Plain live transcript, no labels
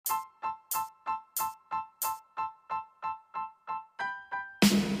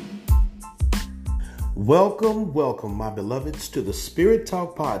Welcome, my beloveds, to the Spirit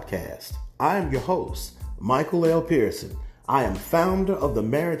Talk Podcast. I am your host, Michael L. Pearson. I am founder of the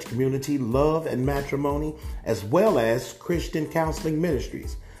marriage community Love and Matrimony, as well as Christian Counseling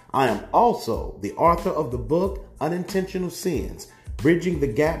Ministries. I am also the author of the book Unintentional Sins, Bridging the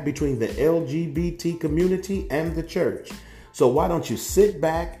Gap Between the LGBT Community and the Church. So why don't you sit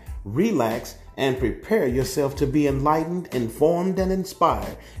back, relax, and prepare yourself to be enlightened, informed, and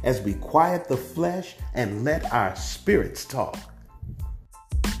inspired as we quiet the flesh and let our spirits talk.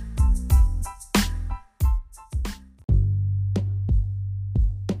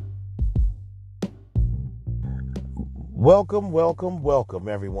 Welcome,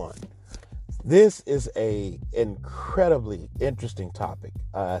 everyone. This is an incredibly interesting topic.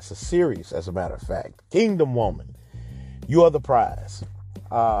 It's a series, as a matter of fact. Kingdom Woman, you are the prize.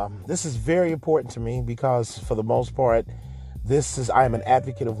 This is very important to me because, for the most part, I am an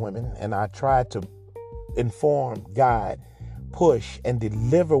advocate of women, and I try to inform, guide, push, and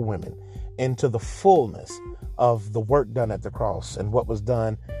deliver women into the fullness of the work done at the cross and what was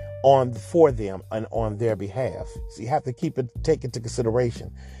done for them and on their behalf. So you have to take into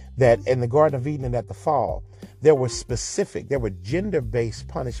consideration that in the Garden of Eden and at the fall, there were gender-based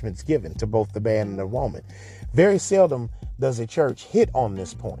punishments given to both the man and the woman. Very seldom does a church hit on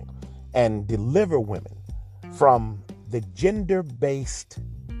this point and deliver women from the gender-based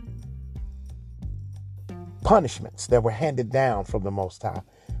punishments that were handed down from the Most High.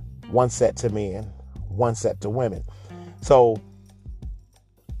 One set to men, one set to women. So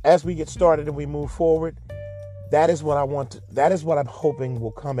as we get started and we move forward, that is what I'm hoping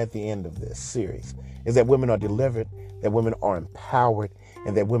will come at the end of this series, is that women are delivered, that women are empowered,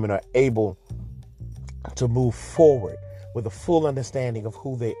 and that women are able to move forward with a full understanding of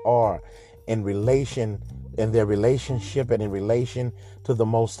who they are in their relationship and in relation to the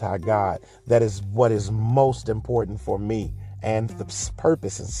Most High God. That is what is most important for me and the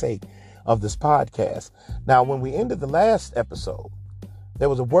purpose and sake of this podcast. Now, when we ended the last episode, there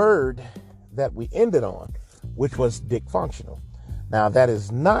was a word that we ended on, which was dysfunctional. Now, that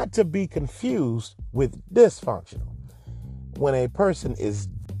is not to be confused with dysfunctional. When a person is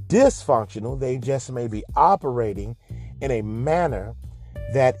dysfunctional, they just may be operating in a manner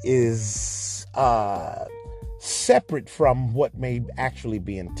that is separate from what may actually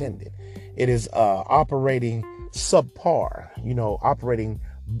be intended. It is operating subpar, operating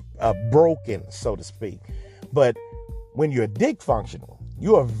broken, so to speak. But when you're dysfunctional,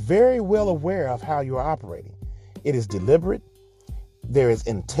 you are very well aware of how you're operating. It is deliberate, there is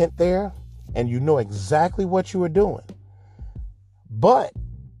intent there, and you know exactly what you are doing. But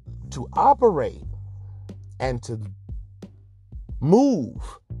to operate and to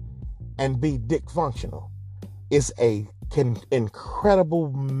move and be dysfunctional is an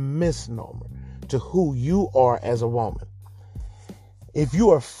incredible misnomer to who you are as a woman. If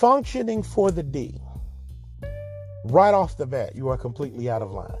you are functioning for the D, right off the bat, you are completely out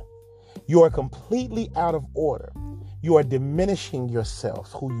of line. You are completely out of order. You are diminishing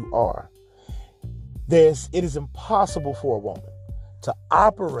yourself, who you are. It is impossible for a woman to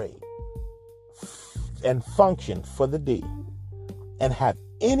operate and function for the D and have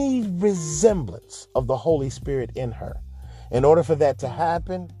any resemblance of the Holy Spirit in her. In order for that to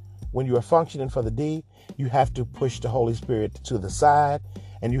happen, when you are functioning for the D, you have to push the Holy Spirit to the side,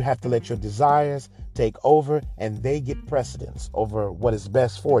 and you have to let your desires take over, and they get precedence over what is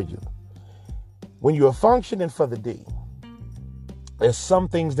best for you. When you are functioning for the D, there's some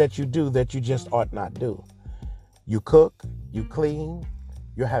things that you do that you just ought not do. You cook, you clean,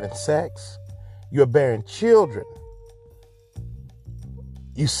 you're having sex, you're bearing children,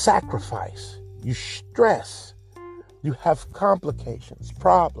 you sacrifice, you stress, you have complications,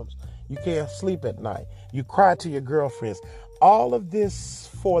 problems, you can't sleep at night, you cry to your girlfriends. All of this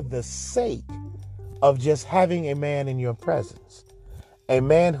for the sake of just having a man in your presence. A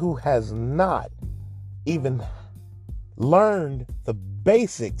man who has not even learned the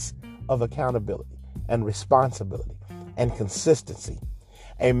basics of accountability and responsibility and consistency.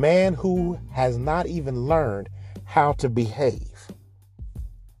 A man who has not even learned how to behave.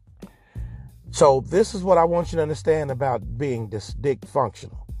 So this is what I want you to understand about being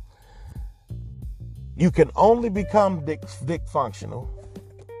dysfunctional. You can only become dysfunctional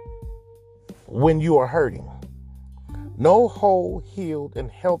when you are hurting. No whole, healed,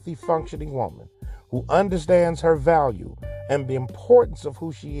 and healthy functioning woman who understands her value and the importance of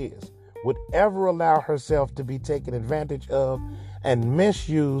who she is would ever allow herself to be taken advantage of and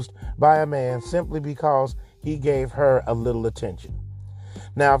misused by a man simply because he gave her a little attention.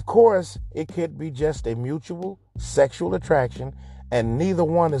 Now, of course, it could be just a mutual sexual attraction and neither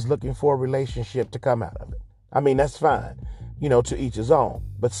one is looking for a relationship to come out of it. I mean, that's fine, to each his own.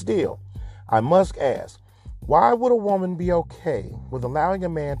 But still, I must ask, why would a woman be okay with allowing a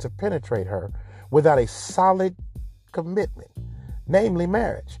man to penetrate her without a solid commitment, namely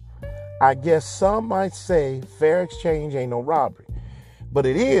marriage? I guess some might say fair exchange ain't no robbery, but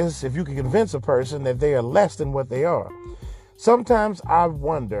it is if you can convince a person that they are less than what they are. Sometimes I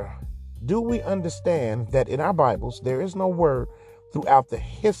wonder, do we understand that in our Bibles there is no word throughout the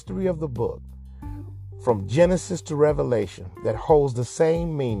history of the book, from Genesis to Revelation, that holds the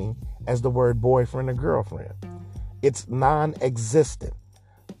same meaning as the word boyfriend or girlfriend? It's non-existent.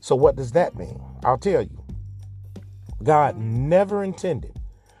 So what does that mean? I'll tell you. God never intended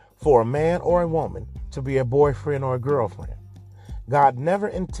for a man or a woman to be a boyfriend or a girlfriend. God never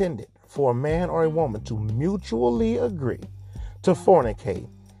intended for a man or a woman to mutually agree to fornicate,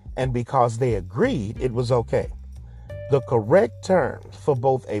 and because they agreed, it was okay. The correct terms for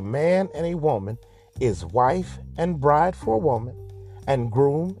both a man and a woman is wife and bride for a woman, and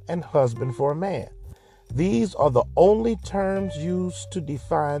groom and husband for a man. These are the only terms used to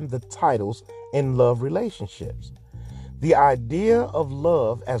define the titles in love relationships. The idea of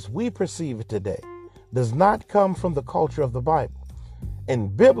love as we perceive it today does not come from the culture of the Bible.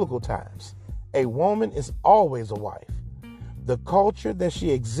 In biblical times, a woman is always a wife. The culture that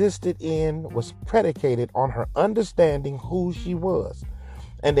she existed in was predicated on her understanding who she was.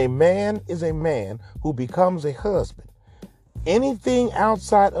 And a man is a man who becomes a husband. Anything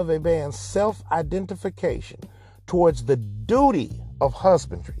outside of a man's self-identification towards the duty of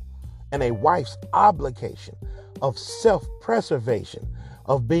husbandry and a wife's obligation of self-preservation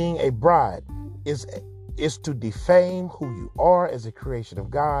of being a bride is to defame who you are as a creation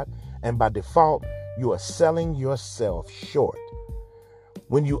of God, and by default, you are selling yourself short.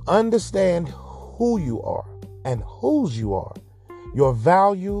 When you understand who you are and whose you are, your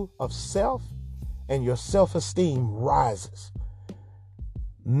value of self and your self-esteem rises.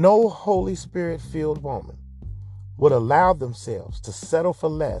 No Holy Spirit-filled woman would allow themselves to settle for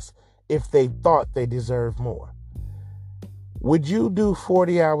less if they thought they deserved more. Would you do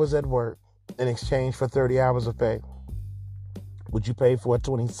 40 hours at work in exchange for 30 hours of pay? Would you pay for a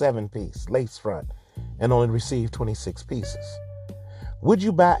 27-piece lace front and only receive 26 pieces? Would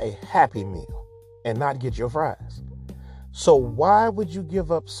you buy a Happy Meal and not get your fries? So why would you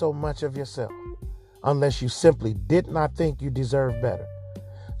give up so much of yourself unless you simply did not think you deserved better?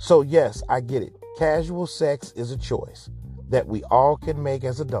 So yes, I get it. Casual sex is a choice that we all can make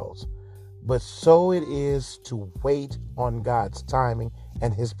as adults, but so it is to wait on God's timing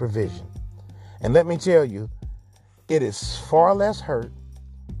and his provision. And let me tell you, it is far less hurt,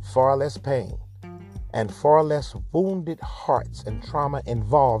 far less pain, and far less wounded hearts and trauma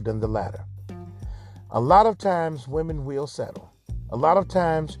involved in the latter. A lot of times women will settle. A lot of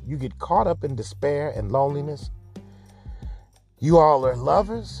times you get caught up in despair and loneliness. You all are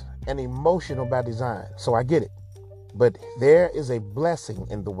lovers and emotional by design, so I get it. But there is a blessing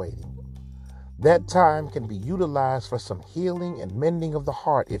in the waiting. That time can be utilized for some healing and mending of the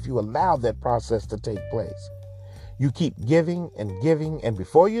heart if you allow that process to take place. You keep giving, and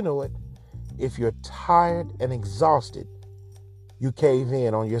before you know it, if you're tired and exhausted, you cave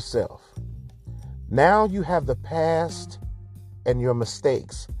in on yourself. Now you have the past and your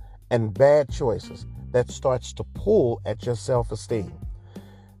mistakes and bad choices that starts to pull at your self-esteem.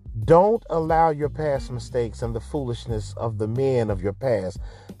 Don't allow your past mistakes and the foolishness of the men of your past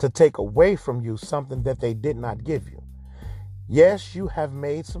to take away from you something that they did not give you. Yes, you have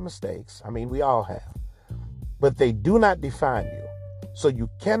made some mistakes. I mean, we all have. But they do not define you. So you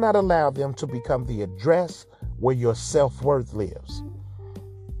cannot allow them to become the address where your self-worth lives.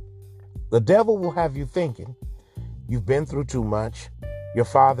 The devil will have you thinking you've been through too much. Your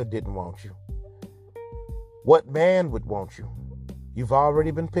father didn't want you. What man would want you? You've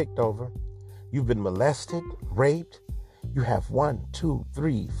already been picked over. You've been molested, raped. You have 1, 2,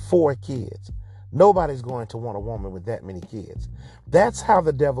 3, 4 kids. Nobody's going to want a woman with that many kids. That's how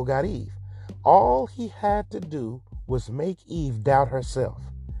the devil got Eve. All he had to do was make Eve doubt herself.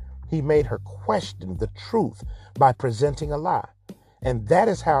 He made her question the truth by presenting a lie. And that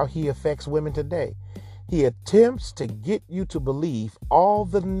is how he affects women today. He attempts to get you to believe all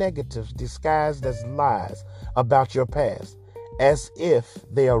the negatives disguised as lies about your past, as if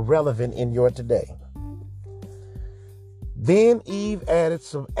they are relevant in your today. Then Eve added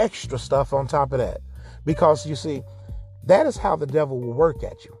some extra stuff on top of that. Because you see, that is how the devil will work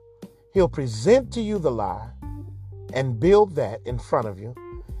at you. He'll present to you the lie and build that in front of you.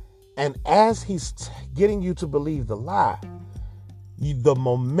 And as he's getting you to believe the lie, The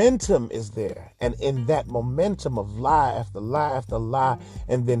momentum is there. And in that momentum of lie after lie after lie,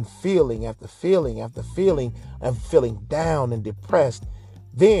 and then feeling after feeling after feeling, and feeling down and depressed,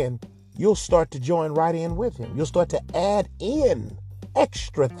 then you'll start to join right in with him. You'll start to add in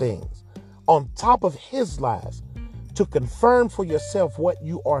extra things on top of his lies to confirm for yourself what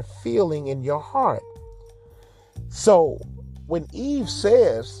you are feeling in your heart. So when Eve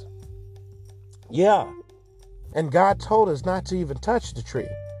says, yeah, and God told us not to even touch the tree,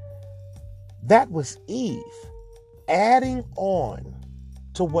 that was Eve adding on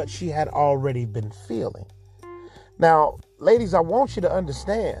to what she had already been feeling. Now, ladies, I want you to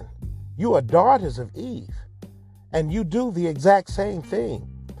understand, you are daughters of Eve, and you do the exact same thing.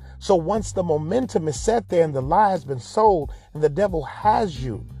 So once the momentum is set there and the lie has been sold and the devil has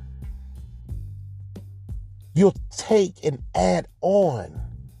you, you'll take and add on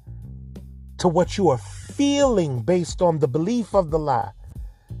to what you are feeling based on the belief of the lie.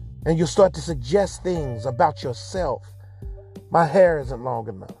 And you'll start to suggest things about yourself. My hair isn't long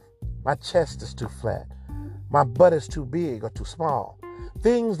enough. My chest is too flat. My butt is too big or too small.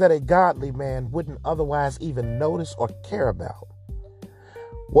 Things that a godly man wouldn't otherwise even notice or care about.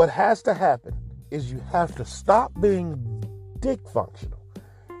 What has to happen is you have to stop being dick functional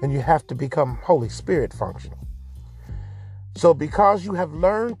and you have to become Holy Spirit functional. So because you have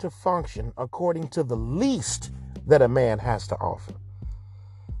learned to function according to the least that a man has to offer,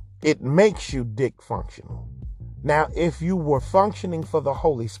 it makes you dick functional. Now, if you were functioning for the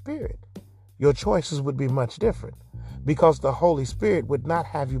Holy Spirit, your choices would be much different because the Holy Spirit would not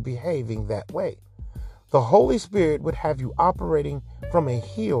have you behaving that way. The Holy Spirit would have you operating from a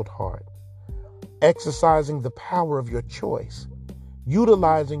healed heart, exercising the power of your choice,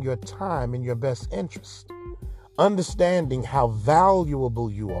 utilizing your time in your best interest, understanding how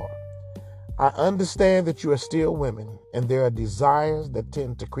valuable you are. I understand that you are still women and there are desires that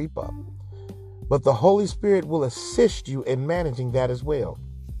tend to creep up, but the Holy Spirit will assist you in managing that as well.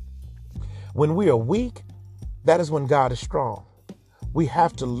 When we are weak, that is when God is strong. We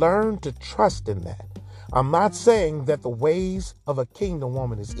have to learn to trust in that. I'm not saying that the ways of a kingdom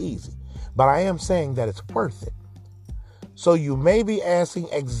woman is easy, but I am saying that it's worth it. So you may be asking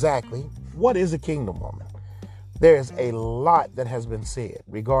exactly, what is a kingdom woman? There is a lot that has been said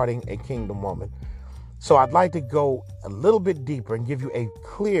regarding a kingdom woman. So I'd like to go a little bit deeper and give you a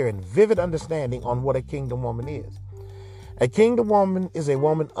clear and vivid understanding on what a kingdom woman is. A kingdom woman is a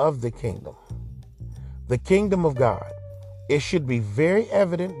woman of the kingdom of God. It should be very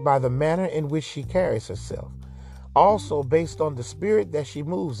evident by the manner in which she carries herself, also based on the spirit that she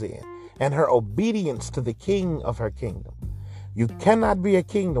moves in and her obedience to the king of her kingdom. You cannot be a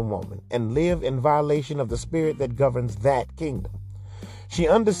kingdom woman and live in violation of the spirit that governs that kingdom. She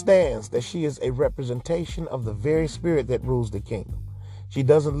understands that she is a representation of the very spirit that rules the kingdom. She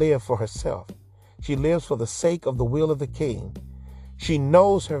doesn't live for herself. She lives for the sake of the will of the king. She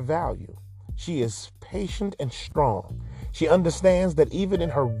knows her value. She is patient and strong. She understands that even in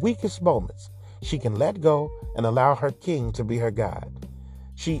her weakest moments, she can let go and allow her king to be her guide.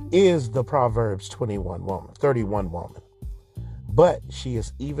 She is the Proverbs 31 woman. But she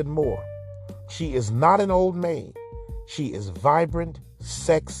is even more. She is not an old maid. She is vibrant,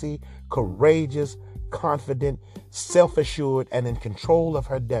 sexy, courageous, confident, self-assured, and in control of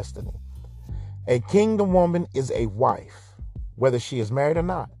her destiny. A kingdom woman is a wife, whether she is married or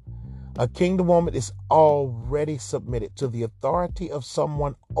not. A kingdom woman is already submitted to the authority of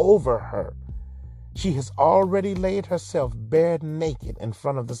someone over her. She has already laid herself bare naked in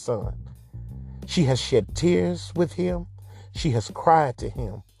front of the sun. She has shed tears with him. She has cried to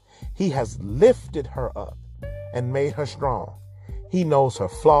him. He has lifted her up and made her strong. He knows her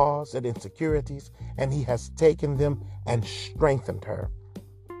flaws and insecurities, and he has taken them and strengthened her.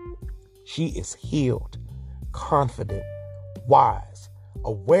 She is healed, confident, wise,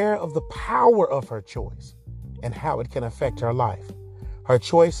 aware of the power of her choice and how it can affect her life. Her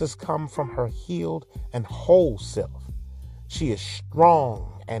choices come from her healed and whole self. She is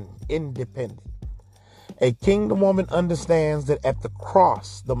strong and independent. A kingdom woman understands that at the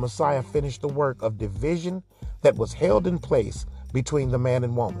cross, the Messiah finished the work of division that was held in place between the man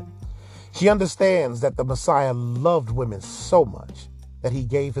and woman. She understands that the Messiah loved women so much that he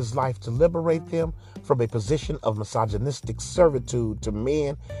gave his life to liberate them from a position of misogynistic servitude to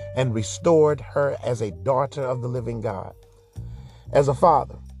men and restored her as a daughter of the living God. As a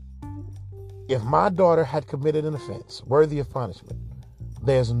father, if my daughter had committed an offense worthy of punishment,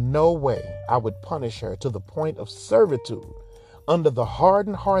 there's no way I would punish her to the point of servitude under the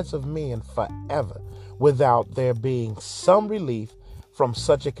hardened hearts of men forever without there being some relief from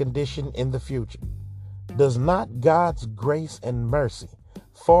such a condition in the future. Does not God's grace and mercy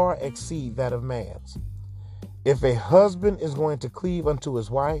far exceed that of man's? If a husband is going to cleave unto his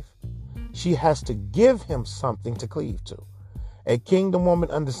wife, she has to give him something to cleave to. A kingdom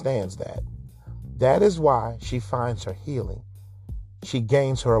woman understands that. That is why she finds her healing. She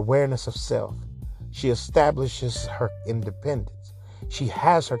gains her awareness of self. She establishes her independence. She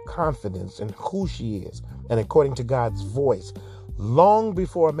has her confidence in who she is and according to God's voice long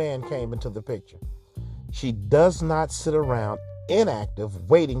before a man came into the picture. She does not sit around inactive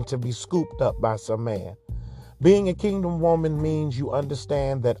waiting to be scooped up by some man. Being a kingdom woman means you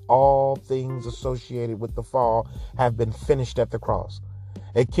understand that all things associated with the fall have been finished at the cross.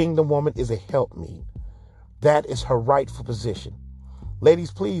 A kingdom woman is a helpmeet. That is her rightful position.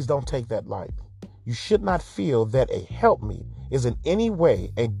 Ladies, please don't take that lightly. You should not feel that a helpmeet is in any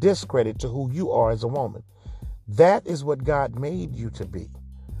way a discredit to who you are as a woman. That is what God made you to be.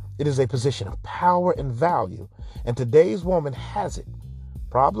 It is a position of power and value, and today's woman has it.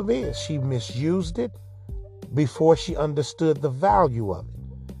 Problem is, she misused it before she understood the value of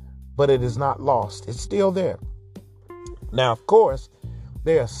it. But it is not lost. It's still there. Now, of course,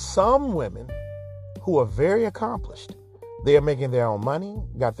 there are some women who are very accomplished. They are making their own money,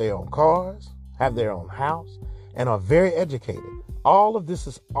 got their own cars, have their own house, and are very educated. All of this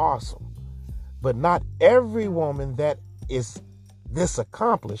is awesome. But not every woman that is this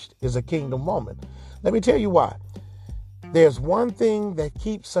accomplished is a kingdom woman. Let me tell you why. There's one thing that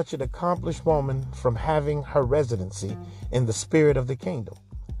keeps such an accomplished woman from having her residency in the spirit of the kingdom.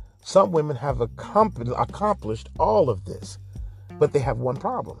 Some women have accomplished all of this, but they have one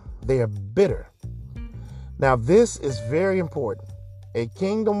problem. They are bitter. Now, this is very important. A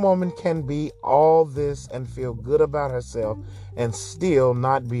kingdom woman can be all this and feel good about herself and still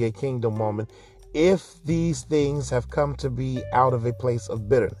not be a kingdom woman if these things have come to be out of a place of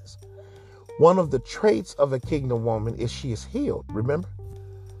bitterness. One of the traits of a kingdom woman is she is healed, remember?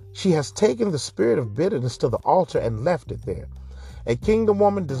 She has taken the spirit of bitterness to the altar and left it there. A kingdom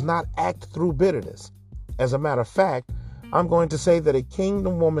woman does not act through bitterness. As a matter of fact, I'm going to say that a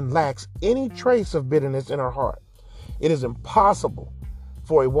kingdom woman lacks any trace of bitterness in her heart. It is impossible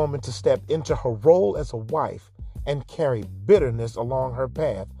for a woman to step into her role as a wife and carry bitterness along her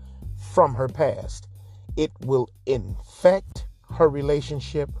path from her past. It will infect her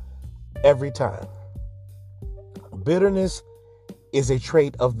relationship every time. Bitterness is a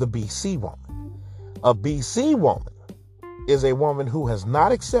trait of the BC woman. A BC woman is a woman who has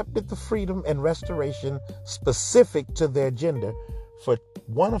not accepted the freedom and restoration specific to their gender for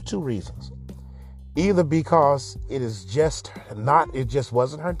one of two reasons. Either because it just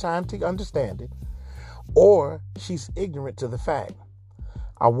wasn't her time to understand it, or she's ignorant to the fact.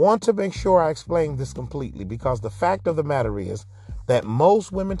 I want to make sure I explain this completely, because the fact of the matter is that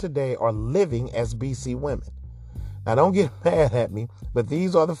most women today are living as BC women. Now, don't get mad at me, but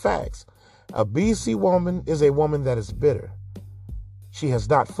these are the facts. A BC woman is a woman that is bitter. She has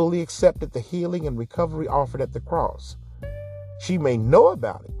not fully accepted the healing and recovery offered at the cross. She may know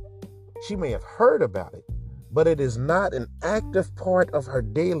about it. She may have heard about it, but it is not an active part of her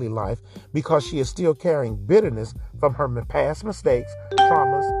daily life because she is still carrying bitterness from her past mistakes,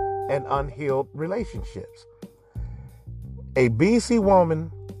 traumas, and unhealed relationships. A BC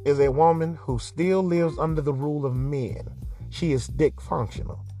woman is a woman who still lives under the rule of men. She is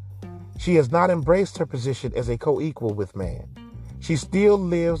dysfunctional. She has not embraced her position as a co-equal with man. She still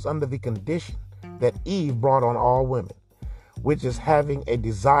lives under the condition that Eve brought on all women, which is having a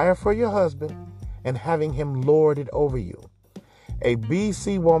desire for your husband and having him lord it over you. A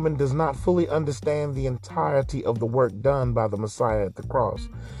BC woman does not fully understand the entirety of the work done by the Messiah at the cross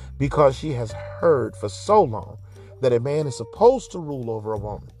because she has heard for so long that a man is supposed to rule over a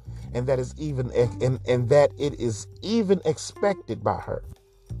woman, and that is that it is even expected by her.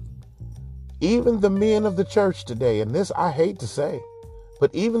 Even the men of the church today, and this I hate to say,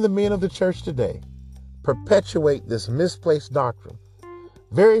 but even the men of the church today perpetuate this misplaced doctrine.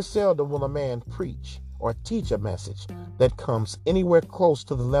 Very seldom will a man preach or teach a message that comes anywhere close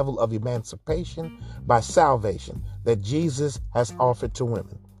to the level of emancipation by salvation that Jesus has offered to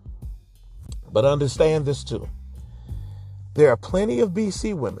women. But understand this too. There are plenty of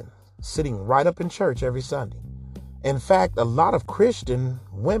BC women sitting right up in church every Sunday. In fact, a lot of Christian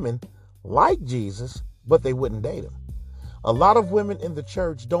women like Jesus, but they wouldn't date him. A lot of women in the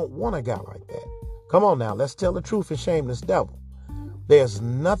church don't want a guy like that. Come on now, let's tell the truth and shame this devil. There's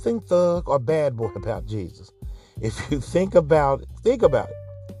nothing thug or bad boy about Jesus. If you think about it.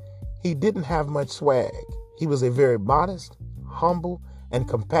 He didn't have much swag. He was a very modest, humble, and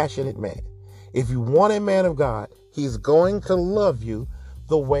compassionate man. If you want a man of God, he's going to love you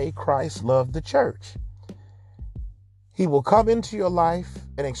the way Christ loved the church. He will come into your life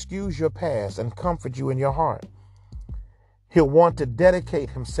and excuse your past and comfort you in your heart. He'll want to dedicate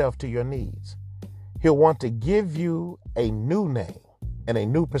himself to your needs. He'll want to give you a new name and a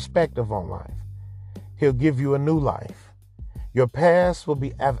new perspective on life. He'll give you a new life. Your past will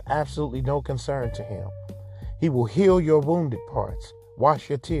be of absolutely no concern to him. He will heal your wounded parts, wash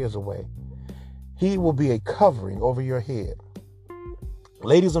your tears away. He will be a covering over your head.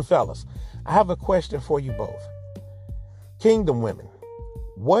 Ladies and fellas, I have a question for you both. Kingdom women,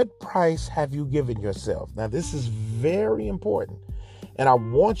 what price have you given yourself? Now, this is very important, and I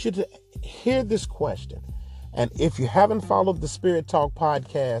want you to hear this question. And if you haven't followed the Spirit Talk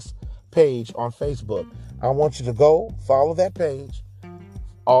podcast page on Facebook, I want you to go follow that page.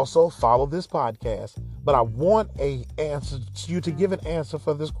 Also, follow this podcast. But I want you to give an answer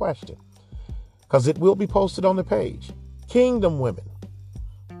for this question, because it will be posted on the page. Kingdom women,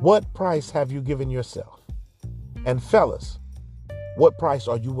 what price have you given yourself? And fellas, what price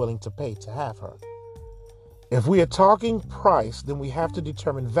are you willing to pay to have her? If we are talking price, then we have to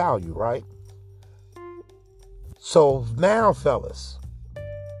determine value, right? So now, fellas,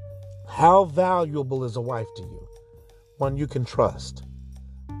 how valuable is a wife to you? One you can trust,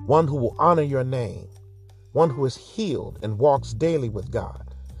 one who will honor your name, one who is healed and walks daily with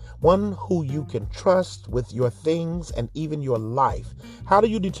God, one who you can trust with your things and even your life. How do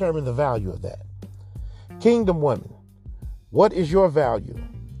you determine the value of that? Kingdom women, what is your value?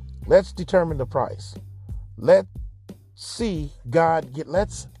 Let's determine the price. Let's see. God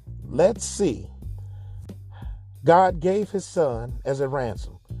gave his son as a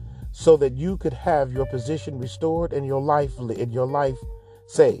ransom so that you could have your position restored and your life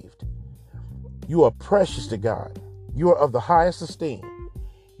saved. You are precious to God. You are of the highest esteem.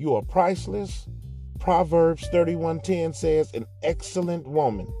 You are priceless. Proverbs 31:10 says, an excellent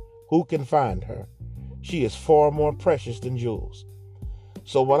woman, who can find her? She is far more precious than jewels.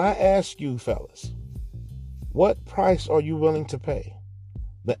 So when I ask you, fellas, what price are you willing to pay?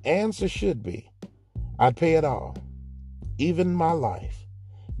 The answer should be, I'd pay it all, even my life,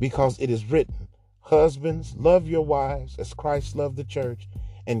 because it is written, husbands, love your wives as Christ loved the church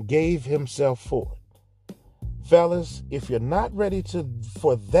and gave himself for it. Fellas, if you're not ready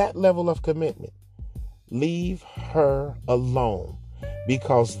for that level of commitment, leave her alone,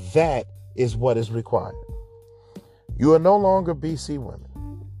 because that is what is required. You are no longer BC women.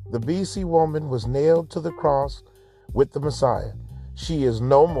 The BC woman was nailed to the cross with the Messiah. She is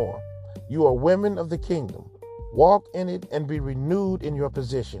no more. You are women of the kingdom. Walk in it and be renewed in your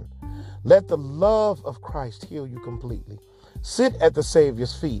position. Let the love of Christ heal you completely. Sit at the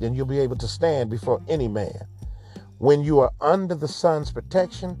Savior's feet and you'll be able to stand before any man. When you are under the Son's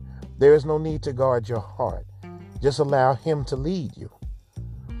protection, there is no need to guard your heart. Just allow him to lead you.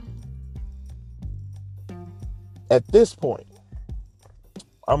 At this point,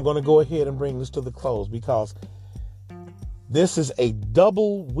 I'm going to go ahead and bring this to the close, because this is a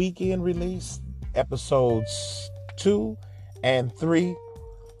double weekend release. Episodes 2 and 3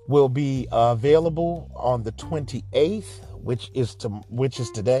 will be available on the 28th, which is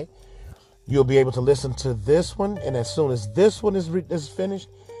today. You'll be able to listen to this one, and as soon as this one is finished,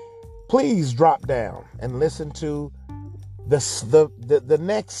 please drop down and listen to the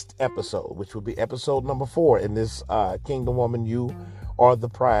next episode, which will be episode number 4 in this Kingdom Woman, You Are the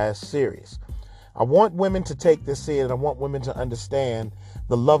Prize series. I want women to take this in, and I want women to understand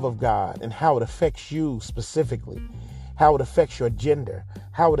the love of God and how it affects you specifically, how it affects your gender,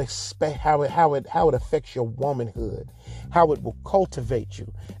 how it affects your womanhood, how it will cultivate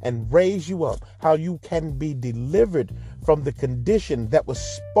you and raise you up, how you can be delivered from the condition that was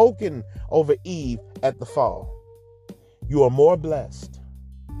spoken over Eve at the fall. You are more blessed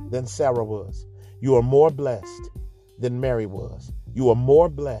than Sarah was. You are more blessed than Mary was. You are more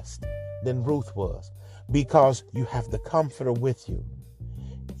blessed than Ruth was, because you have the Comforter with you.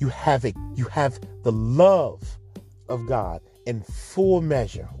 You have the love of God in full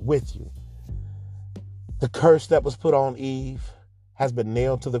measure with you. The curse that was put on Eve has been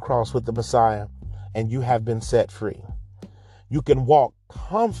nailed to the cross with the Messiah, and you have been set free. You can walk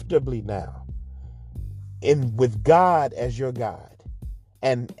comfortably now with God as your guide,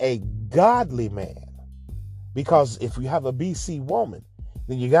 and a godly man. Because if you have a BC woman,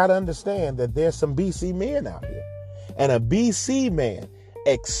 then you got to understand that there's some BC men out here. And a BC man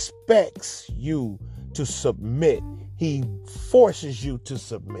expects you to submit. He forces you to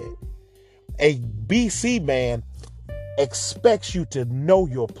submit. A BC man expects you to know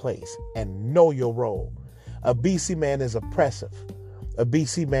your place and know your role. A BC man is oppressive. A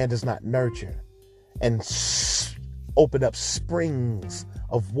BC man does not nurture and open up springs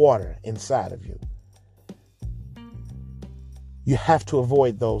of water inside of you. You have to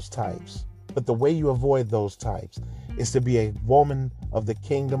avoid those types. But the way you avoid those types is to be a woman of the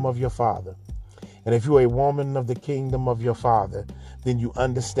kingdom of your Father. And if you're a woman of the kingdom of your Father, then you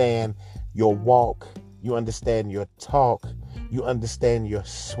understand your walk, you understand your talk, you understand your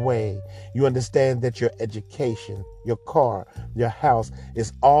sway, you understand that your education, your car, your house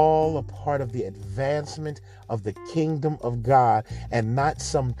is all a part of the advancement of the kingdom of God and not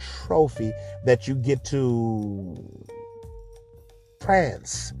some trophy that you get to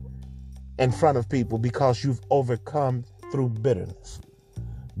prance in front of people because you've overcome through bitterness.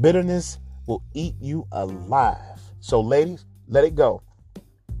 Bitterness will eat you alive. So ladies, let it go.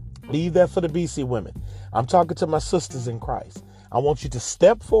 Leave that for the BC women. I'm talking to my sisters in Christ. I want you to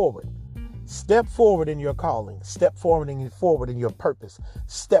step forward. Step forward in your calling. Step forward in your purpose.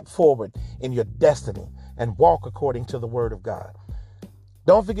 Step forward in your destiny and walk according to the word of God.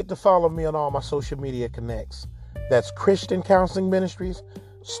 Don't forget to follow me on all my social media connects. That's Christian Counseling Ministries,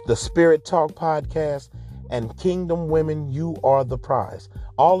 the Spirit Talk Podcast, and Kingdom Women, You Are the Prize.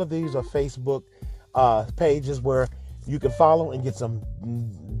 All of these are Facebook pages where you can follow and get some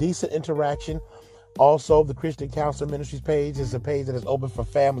decent interaction. Also, the Christian Counseling Ministries page is a page that is open for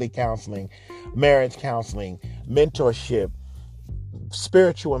family counseling, marriage counseling, mentorship,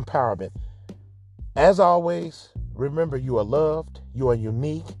 spiritual empowerment. As always, remember you are loved, you are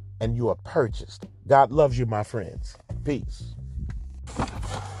unique, and you are purchased. God loves you, my friends. Peace.